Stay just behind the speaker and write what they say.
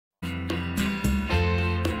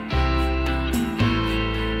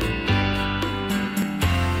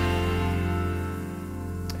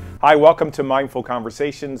Hi, welcome to Mindful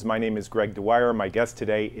Conversations. My name is Greg Dwyer. My guest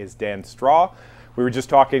today is Dan Stra. We were just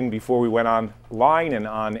talking before we went online and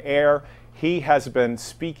on air. He has been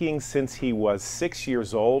speaking since he was 6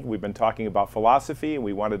 years old. We've been talking about philosophy, and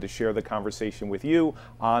we wanted to share the conversation with you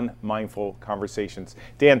on Mindful Conversations.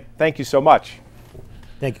 Dan, thank you so much.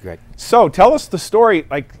 Thank you, Greg. So tell us the story.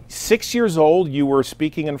 Like 6 years old, you were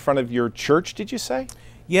speaking in front of your church, did you say?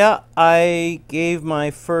 Yeah, I gave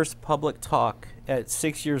my first public talk at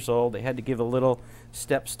 6 years old. I had to give a little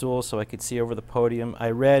step stool so I could see over the podium. I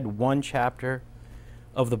read one chapter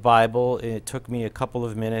of the Bible. It took me a couple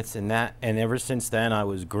of minutes, and ever since then I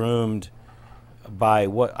was groomed by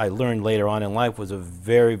what I learned later on in life was a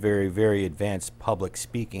very, very, very advanced public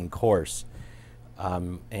speaking course.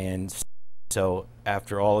 And so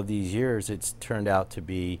after all of these years, it's turned out to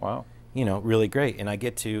be, Wow, really great. And I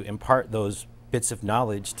get to impart those bits of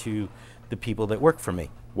knowledge to the people that work for me.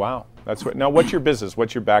 wow. That's what. Now, what's your business?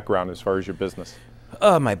 What's your background as far as your business?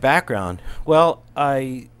 My background. Well,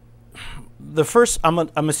 I'm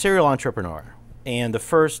a serial entrepreneur, and the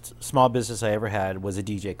first small business I ever had was a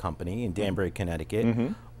DJ company in Danbury, Connecticut.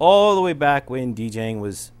 Mm-hmm. All the way back when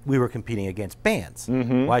DJing we were competing against bands.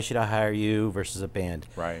 Mm-hmm. Why should I hire you versus a band?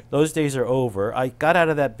 Right. Those days are over. I got out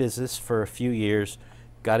of that business for a few years,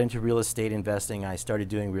 got into real estate investing. I started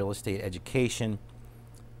doing real estate education.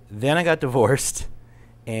 Then I got divorced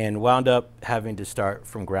and wound up having to start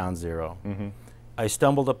from ground zero. Mm-hmm. I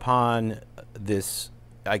stumbled upon this,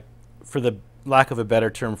 for the lack of a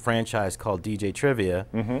better term, franchise called DJ Trivia.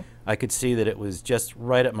 Mm-hmm. I could see that it was just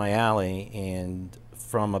right up my alley, and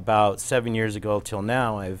from about 7 years ago till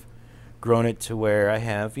now, I've grown it to where I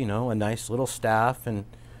have, a nice little staff, and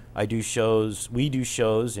we do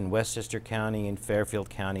shows in Westchester County and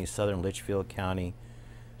Fairfield County, Southern Litchfield County,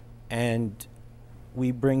 and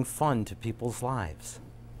we bring fun to people's lives.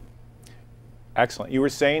 Excellent. You were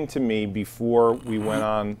saying to me before we went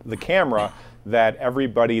on the camera that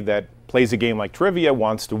everybody that plays a game like trivia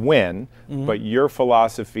wants to win, but your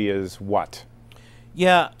philosophy is what?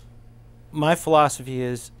 Yeah, my philosophy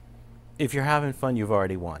is if you're having fun, you've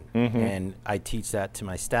already won. Mm-hmm. And I teach that to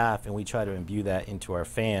my staff, and we try to imbue that into our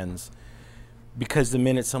fans, because the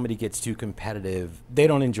minute somebody gets too competitive, they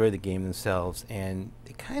don't enjoy the game themselves, and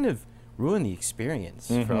they kind of ruin the experience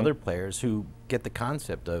for other players who get the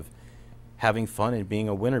concept of having fun and being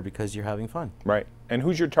a winner because you're having fun. Right. And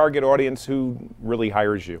who's your target audience? Who really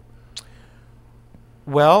hires you?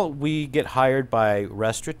 Well, we get hired by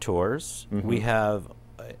restaurateurs. Mm-hmm. We have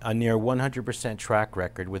a near 100% track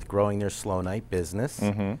record with growing their slow night business.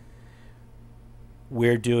 Mm-hmm.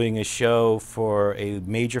 We're doing a show for a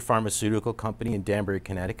major pharmaceutical company in Danbury,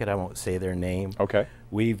 Connecticut. I won't say their name. Okay.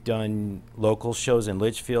 We've done local shows in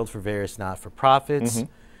Litchfield for various not-for-profits.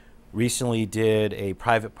 Mm-hmm. Recently did a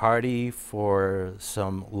private party for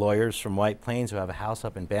some lawyers from White Plains who have a house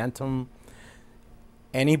up in Bantam.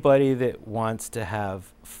 Anybody that wants to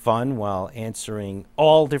have fun while answering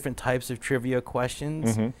all different types of trivia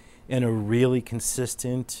questions in a really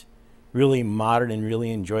consistent, really modern, and really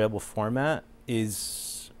enjoyable format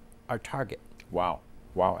is our target. Wow.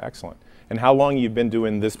 Wow. Excellent. And how long have you been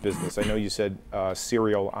doing this business? I know you said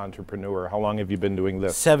serial entrepreneur. How long have you been doing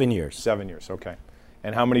this? 7 years. 7 years. Okay.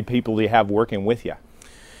 And how many people do you have working with you?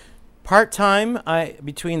 Part-time,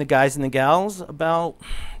 between the guys and the gals, about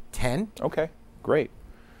 10. Okay, great.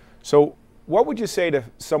 So what would you say to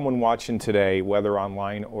someone watching today, whether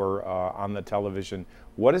online or on the television?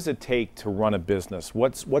 What does it take to run a business?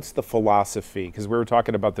 What's the philosophy? Because we were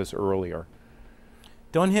talking about this earlier.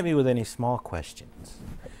 Don't hit me with any small questions.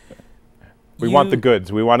 We want the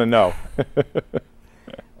goods. We want to know.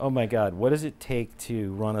 Oh my God, what does it take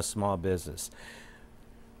to run a small business?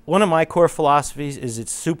 One of my core philosophies is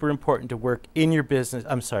it's super important to work on your business,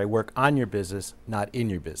 not in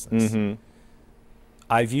your business. Mm-hmm.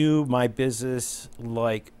 I view my business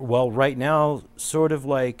like, well, right now, sort of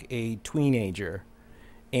like a teenager.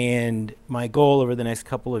 And my goal over the next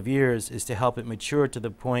couple of years is to help it mature to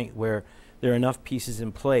the point where there are enough pieces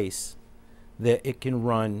in place that it can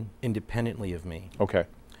run independently of me. Okay.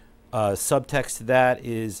 Subtext to that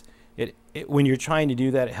is, when you're trying to do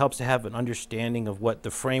that, it helps to have an understanding of what the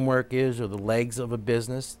framework is or the legs of a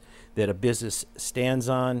business that a business stands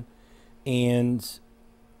on. And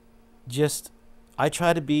I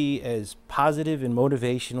try to be as positive and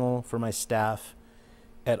motivational for my staff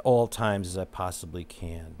at all times as I possibly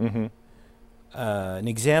can. Mm-hmm. An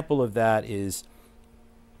example of that is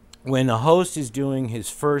when a host is doing his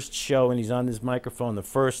first show and he's on his microphone the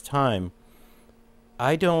first time,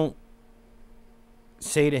 I don't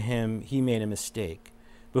say to him he made a mistake.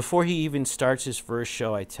 Before he even starts his first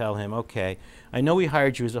show, I tell him, okay, I know we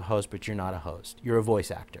hired you as a host, but you're not a host. You're a voice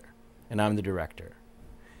actor. and I'm the director.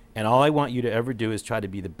 And all I want you to ever do is try to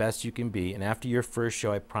be the best you can be. And after your first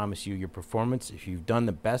show, I promise you, your performance, if you've done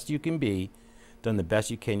the best you can be, done the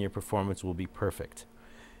best you can, your performance will be perfect.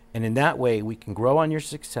 And in that way, we can grow on your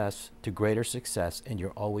success to greater success, and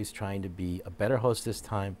you're always trying to be a better host this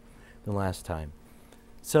time than last time.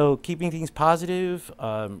 So keeping things positive,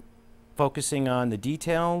 focusing on the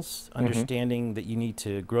details, understanding that you need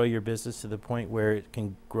to grow your business to the point where it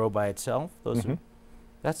can grow by itself. Those are,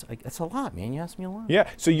 that's a lot, man. You asked me a lot. Yeah,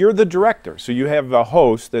 so you're the director. So you have a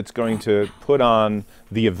host that's going to put on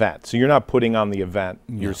the event. So you're not putting on the event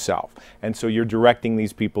yourself. And so you're directing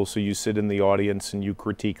these people, so you sit in the audience and you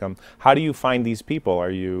critique them. How do you find these people?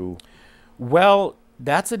 Are you... Well,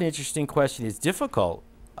 that's an interesting question. It's difficult.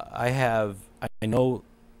 I know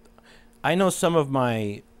some of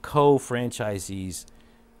my co-franchisees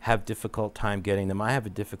have difficult time getting them. I have a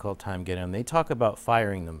difficult time getting them. They talk about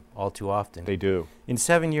firing them all too often. They do. In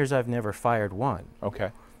 7 years, I've never fired one. Okay.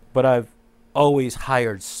 But I've always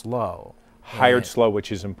hired slow. Hired slow,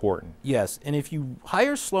 which is important. Yes. And if you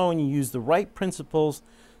hire slow and you use the right principles,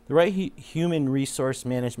 the right human resource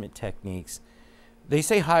management techniques, they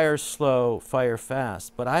say hire slow, fire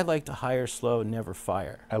fast. But I like to hire slow, never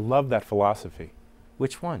fire. I love that philosophy.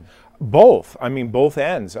 Which one? Both. I mean, both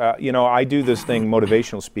ends. You know, I do this thing,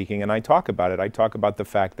 motivational speaking, and I talk about it. I talk about the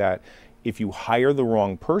fact that if you hire the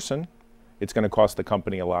wrong person, it's going to cost the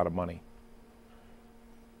company a lot of money.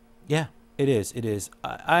 Yeah, it is. It is.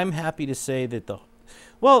 I'm happy to say that the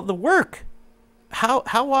work. How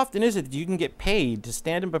often is it that you can get paid to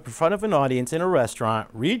stand up in front of an audience in a restaurant,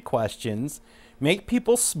 read questions, make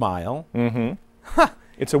people smile?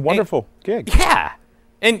 It's a wonderful gig. Yeah.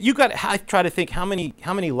 And you got. I try to think how many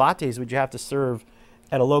lattes would you have to serve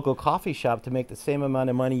at a local coffee shop to make the same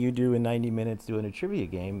amount of money you do in 90 minutes doing a trivia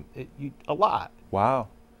game? A lot. Wow.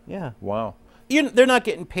 Yeah. Wow. They're not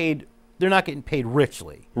getting paid. They're not getting paid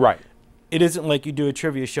richly. Right. It isn't like you do a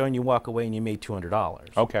trivia show and you walk away and you made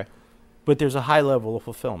 $200. Okay. But there's a high level of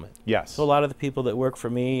fulfillment. Yes. So a lot of the people that work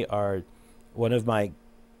for me are one of my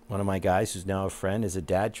guys who's now a friend is a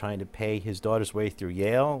dad trying to pay his daughter's way through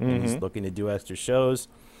Yale, and he's looking to do extra shows.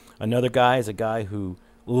 Another guy is a guy who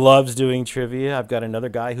loves doing trivia. I've got another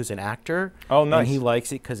guy who's an actor. Oh, nice. And he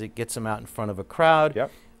likes it because it gets him out in front of a crowd.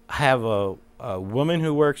 Yep. I have a woman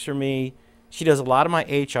who works for me. She does a lot of my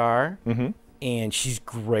HR, and she's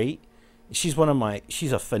great. She's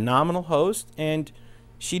a phenomenal host, and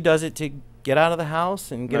she does it to get out of the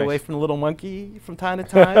house and get away from the little monkey from time to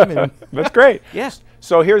time. And that's great. Yes.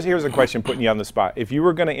 So here's a question, putting you on the spot. If you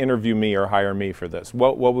were going to interview me or hire me for this,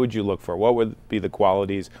 what would you look for? What would be the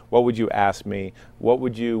qualities? What would you ask me? What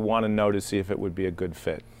would you want to know to see if it would be a good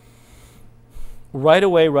fit? Right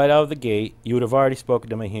away, right out of the gate, you would have already spoken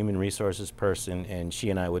to my human resources person, and she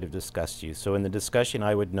and I would have discussed you. So in the discussion,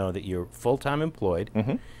 I would know that you're full-time employed,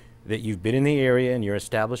 that you've been in the area and you're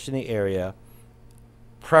established in the area,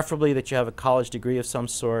 preferably that you have a college degree of some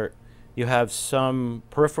sort, you have some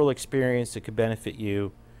peripheral experience that could benefit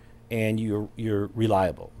you, and you're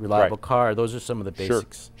reliable. Reliable car, those are some of the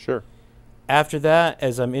basics. Sure. After that,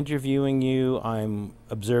 as I'm interviewing you, I'm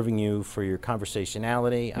observing you for your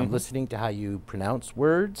conversationality. I'm listening to how you pronounce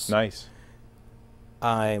words. Nice.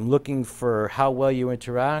 I'm looking for how well you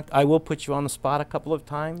interact. I will put you on the spot a couple of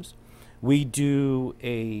times. We do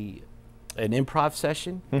an improv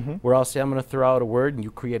session where I'll say I'm going to throw out a word and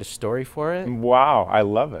you create a story for it. Wow, I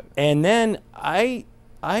love it. And then I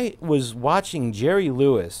was watching Jerry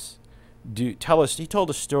Lewis he told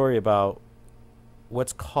a story about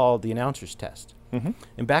what's called the announcer's test.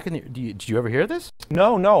 And back in the, did you ever hear this?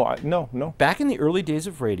 No. Back in the early days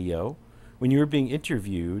of radio, when you were being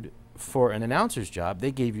interviewed for an announcer's job,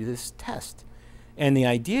 they gave you this test. And the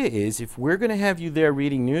idea is, if we're going to have you there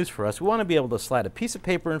reading news for us, we want to be able to slide a piece of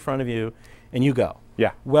paper in front of you and you go.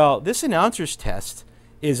 Yeah. Well, this announcer's test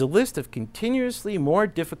is a list of continuously more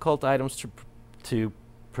difficult items to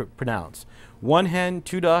pronounce. 1 hen,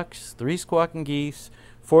 2 ducks, 3 squawking geese,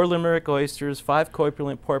 4 Limerick oysters, 5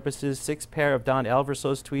 corpulent porpoises, 6 pair of Don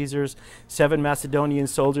Alversos tweezers, 7 Macedonian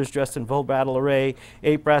soldiers dressed in full battle array,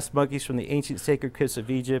 8 brass monkeys from the ancient sacred crypts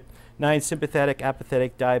of Egypt, 9 sympathetic,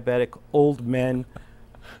 apathetic, diabetic old men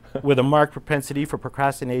with a marked propensity for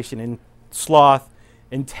procrastination and sloth,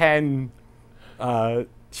 and 10, I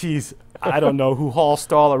don't know, who haul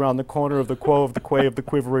stall around the corner of the quo of the quay of the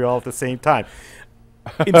quivery all at the same time.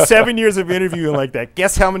 In 7 years of interviewing like that,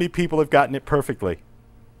 guess how many people have gotten it perfectly?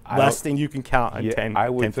 Less than you can count on 10 I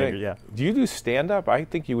would 10 think. fingers, yeah. Do you do stand-up? I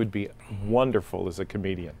think you would be wonderful as a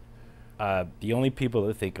comedian. The only people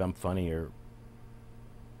that think I'm funny are,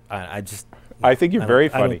 I just. I think you're very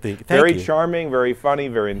I don't funny. think- Very thank you. charming, very funny,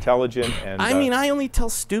 very intelligent. And I mean, I only tell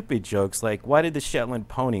stupid jokes like, why did the Shetland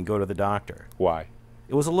pony go to the doctor? why?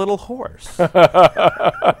 It was a little horse.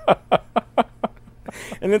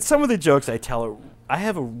 And then some of the jokes I tell are, I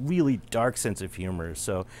have a really dark sense of humor,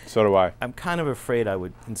 so So do I. I'm kind of afraid I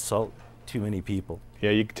would insult too many people.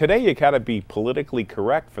 Yeah, today you gotta be politically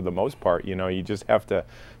correct for the most part. You know, you just have to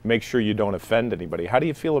make sure you don't offend anybody. How do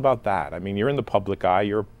you feel about that? I mean, you're in the public eye.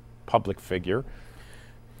 You're a public figure.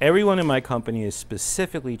 Everyone in my company is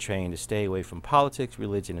specifically trained to stay away from politics,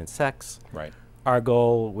 religion, and sex. Right. Our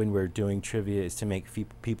goal when we're doing trivia is to make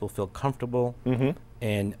people feel comfortable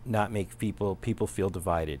and not make people feel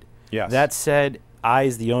divided. Yes. That said, I,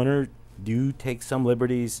 as the owner, do take some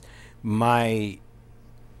liberties. My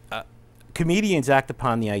comedians act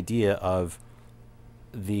upon the idea of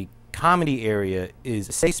the comedy area is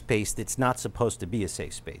a safe space that's not supposed to be a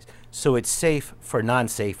safe space. So it's safe for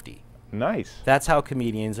non-safety. Nice. That's how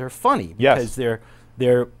comedians are funny, Yes. because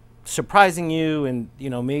they're surprising you, and you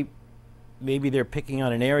know, maybe they're picking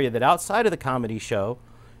on an area that outside of the comedy show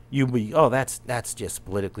you'd be, oh, that's just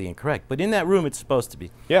politically incorrect, but in that room it's supposed to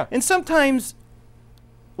be. Yeah. And sometimes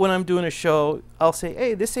when I'm doing a show, I'll say,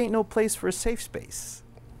 hey, this ain't no place for a safe space.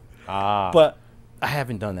 Ah. But I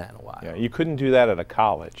haven't done that in a while. Yeah, you couldn't do that at a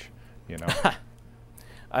college, you know.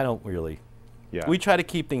 I don't really. Yeah. We try to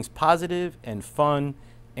keep things positive and fun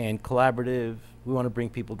and collaborative. We want to bring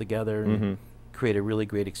people together and create a really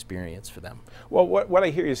great experience for them. Well, what I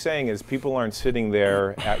hear you saying is people aren't sitting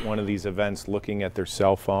there at one of these events looking at their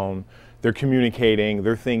cell phone. They're communicating,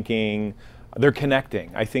 they're thinking, they're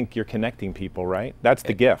connecting. I think you're connecting people, right? That's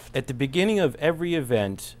the gift. At the beginning of every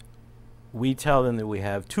event, we tell them that we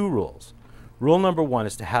have 2 rules. Rule number 1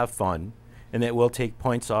 is to have fun, and that we'll take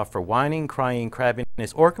points off for whining, crying,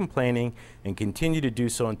 crabbiness, or complaining, and continue to do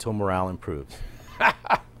so until morale improves.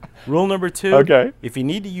 Rule number 2, Okay. if you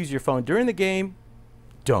need to use your phone during the game,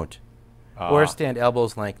 don't. Or stand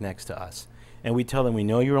elbows length next to us. And we tell them we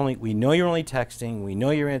know you're only texting, we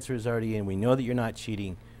know your answer is already in, we know that you're not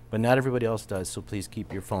cheating, but not everybody else does, so please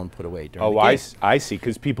keep your phone put away during the game. I see,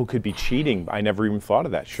 because people could be cheating. I never even thought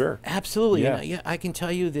of that, sure. Absolutely. Yeah. And I can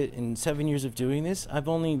tell you that in 7 years of doing this, I've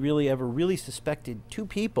only really suspected 2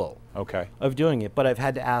 people Okay. of doing it, but I've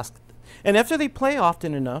had to ask. And after they play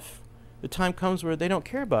often enough, the time comes where they don't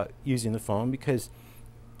care about using the phone, because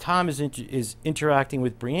Tom is interacting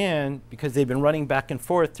with Brienne because they've been running back and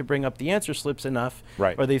forth to bring up the answer slips enough,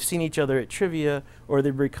 Right. or they've seen each other at trivia, or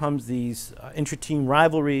there becomes these intra-team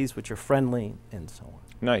rivalries which are friendly, and so on.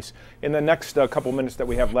 Nice. In the next couple minutes that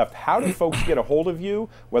we have left, how do folks get a hold of you,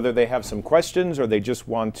 whether they have some questions or they just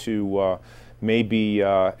want to maybe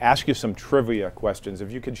ask you some trivia questions?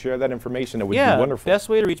 If you could share that information, it would be wonderful. Best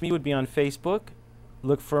way to reach me would be on Facebook.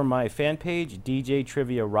 Look for my fan page, DJ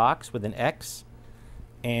Trivia Rocks with an X,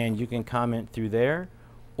 and you can comment through there,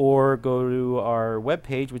 or go to our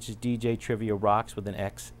webpage, which is djtriviarocks with an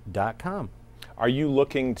X.com. Are you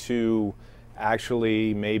looking to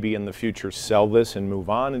actually maybe in the future sell this and move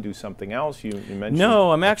on and do something else? You mentioned.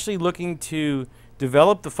 No, I'm actually looking to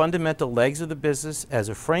develop the fundamental legs of the business as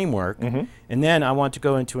a framework, and then I want to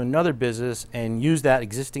go into another business and use that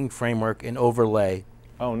existing framework and overlay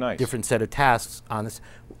Oh, nice. different set of tasks on this.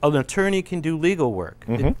 An attorney can do legal work.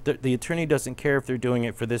 The attorney doesn't care if they're doing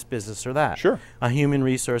it for this business or that. Sure. A human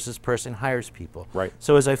resources person hires people. Right.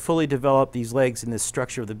 So as I fully develop these legs in this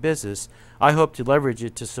structure of the business, I hope to leverage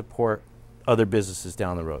it to support other businesses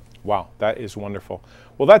down the road. Wow, that is wonderful.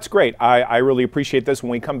 Well, that's great. I really appreciate this.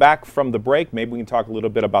 When we come back from the break, maybe we can talk a little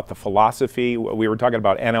bit about the philosophy. We were talking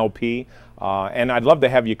about NLP, and I'd love to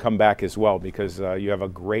have you come back as well, because you have a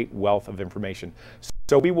great wealth of information.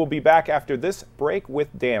 So we will be back after this break with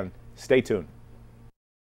Dan. Stay tuned.